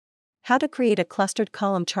How to create a clustered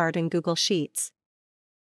column chart in Google Sheets.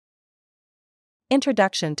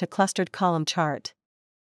 Introduction to clustered column chart.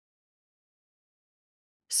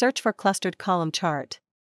 Search for clustered column chart.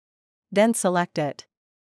 Then select it.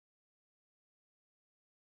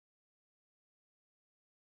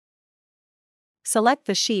 Select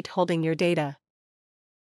the sheet holding your data.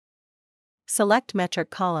 Select metric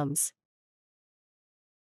columns.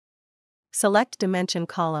 Select dimension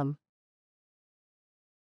column.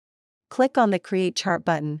 Click on the Create Chart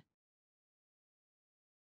button.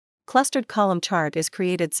 Clustered column chart is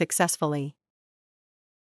created successfully.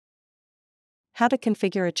 How to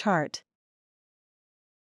configure a chart.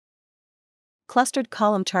 Clustered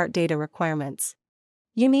column chart data requirements.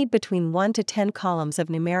 You need between 1 to 10 columns of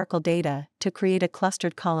numerical data to create a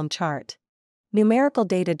clustered column chart. Numerical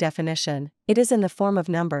data definition: it is in the form of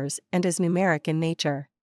numbers and is numeric in nature.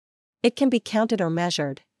 It can be counted or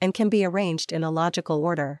measured, and can be arranged in a logical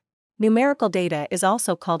order. Numerical data is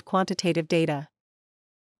also called quantitative data.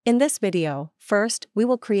 In this video, first, we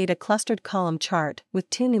will create a clustered column chart with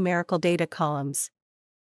 2 numerical data columns.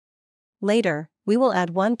 Later, we will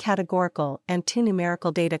add 1 categorical and 2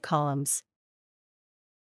 numerical data columns.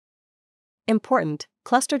 Important: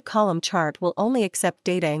 clustered column chart will only accept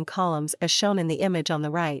data in columns as shown in the image on the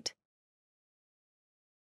right.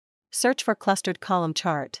 Search for clustered column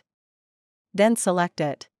chart. Then select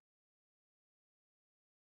it.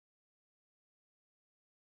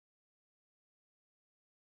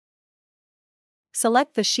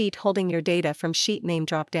 Select the sheet holding your data from Sheet Name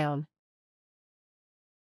dropdown.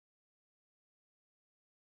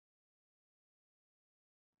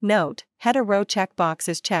 Note: Header row checkbox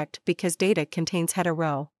is checked because data contains header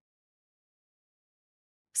row.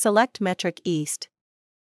 Select Metric East.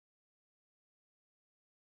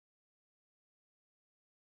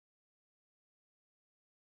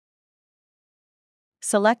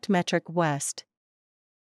 Select Metric West.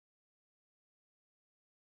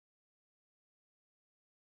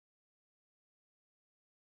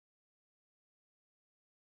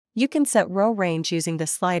 You can set row range using the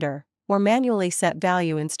slider, or manually set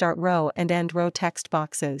value in start row and end row text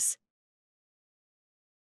boxes.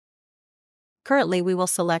 Currently we will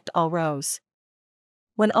select all rows.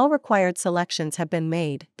 When all required selections have been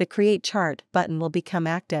made, the Create Chart button will become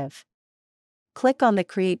active. Click on the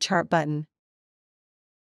Create Chart button.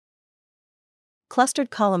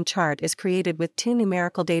 Clustered column chart is created with 2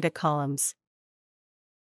 numerical data columns.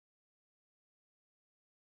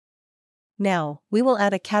 Now, we will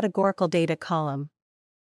add a categorical data column.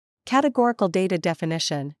 Categorical data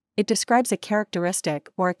definition: it describes a characteristic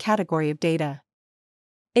or a category of data.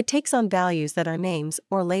 It takes on values that are names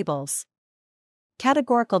or labels.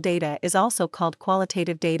 Categorical data is also called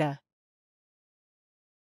qualitative data.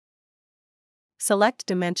 Select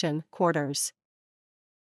dimension, quarters.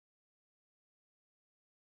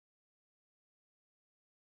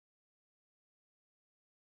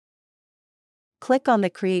 Click on the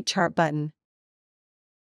Create Chart button.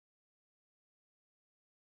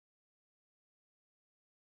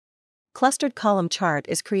 Clustered column chart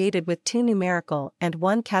is created with 2 numerical and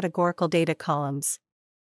 1 categorical data columns.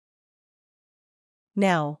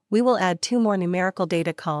 Now, we will add 2 more numerical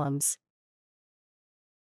data columns.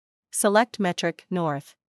 Select Metric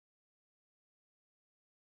North.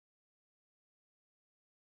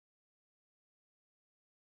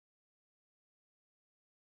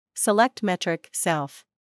 Select Metric South.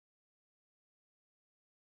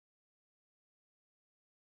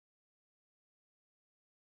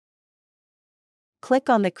 Click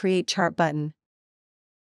on the Create Chart button.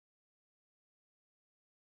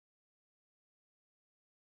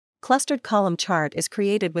 Clustered column chart is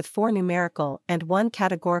created with 4 numerical and 1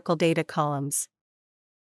 categorical data columns.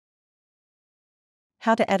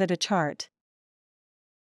 How to edit a chart.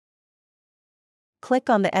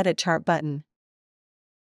 Click on the Edit Chart button.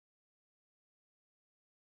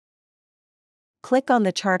 Click on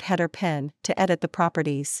the chart header pen to edit the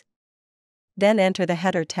properties. Then enter the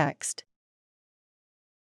header text.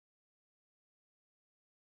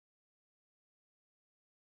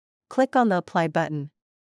 Click on the Apply button.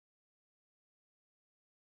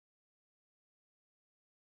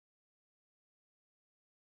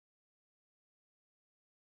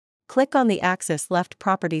 Click on the Axis Left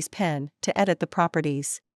Properties pen to edit the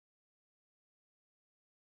properties.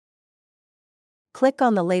 Click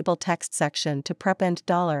on the Label text section to prepend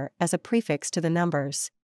 $ as a prefix to the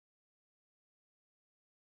numbers.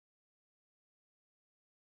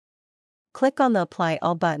 Click on the Apply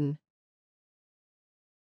All button.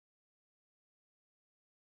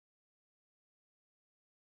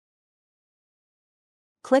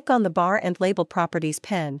 Click on the Bar and Label Properties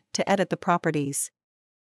pen to edit the properties.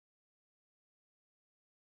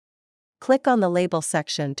 Click on the Label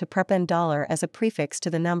section to prep $$ as a prefix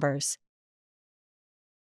to the numbers.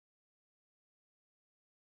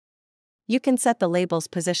 You can set the label's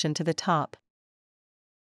position to the top.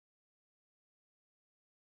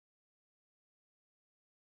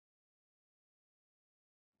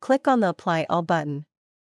 Click on the Apply All button.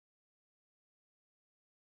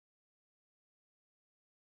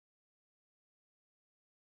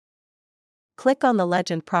 Click on the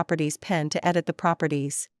Legend Properties pen to edit the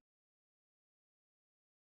properties.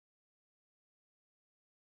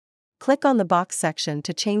 Click on the Box section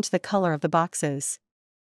to change the color of the boxes.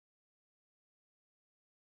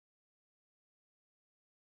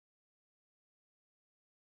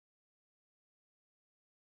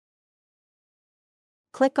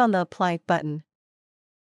 Click on the Apply button.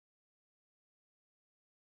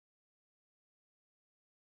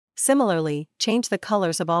 Similarly, change the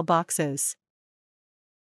colors of all boxes.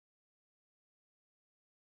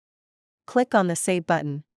 Click on the Save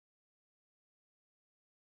button.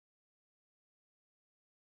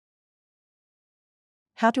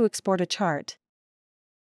 How to export a chart.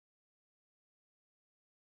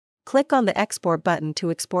 Click on the Export button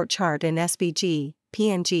to export chart in SVG,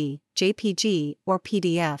 PNG, JPG, or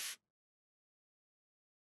PDF.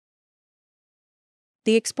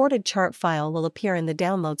 The exported chart file will appear in the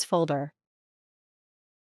Downloads folder.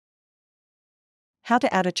 How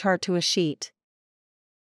to add a chart to a sheet.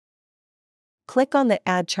 Click on the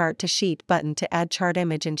Add Chart to Sheet button to add chart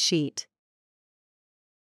image in sheet.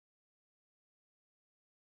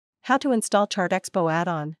 How to install ChartExpo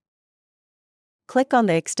add-on. Click on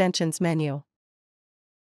the Extensions menu.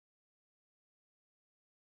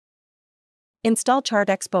 Install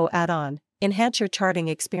ChartExpo add-on. Enhance your charting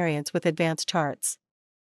experience with advanced charts.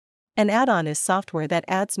 An add-on is software that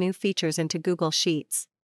adds new features into Google Sheets.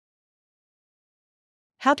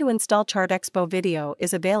 How to install ChartExpo video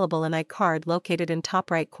is available in iCard located in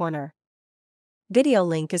top right corner. Video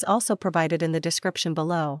link is also provided in the description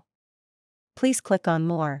below. Please click on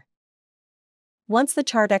More. Once the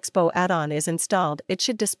ChartExpo add-on is installed, it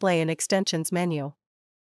should display an Extensions menu.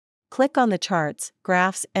 Click on the Charts,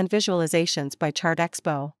 Graphs, and Visualizations by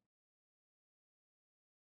ChartExpo.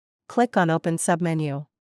 Click on Open submenu.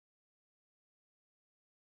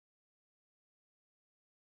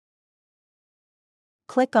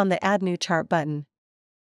 Click on the Add New Chart button.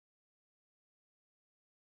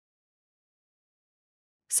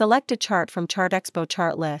 Select a chart from ChartExpo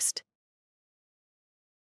chart list.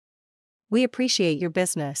 We appreciate your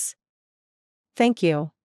business. Thank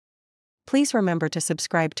you. Please remember to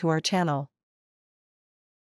subscribe to our channel.